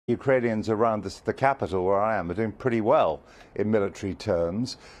Ukrainians around the capital where I am are doing pretty well in military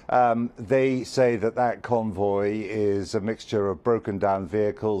terms. They say that that convoy is a mixture of broken down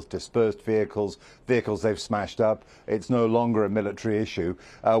vehicles, dispersed vehicles, vehicles they've smashed up. It's no longer a military issue.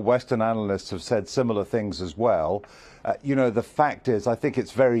 Western analysts have said similar things as well. The fact is, I think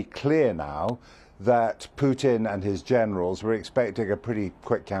it's very clear now that Putin and his generals were expecting a pretty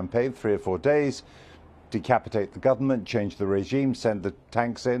quick campaign, 3 or 4 days, decapitate the government, change the regime, send the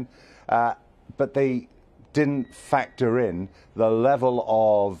tanks in, but they didn't factor in the level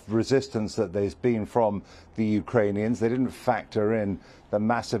of resistance that there's been from the Ukrainians. They didn't factor in the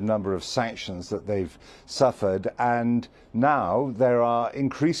massive number of sanctions that they've suffered. And now there are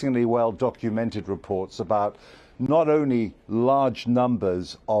increasingly well documented reports about not only large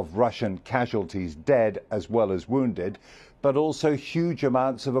numbers of Russian casualties dead as well as wounded, but also huge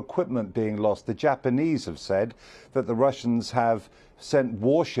amounts of equipment being lost. The Japanese have said that the Russians have sent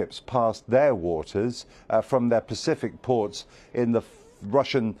warships past their waters from their Pacific ports in the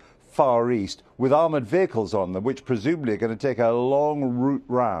Russian Far East with armoured vehicles on them, which presumably are going to take a long route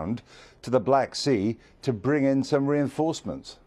round to the Black Sea to bring in some reinforcements.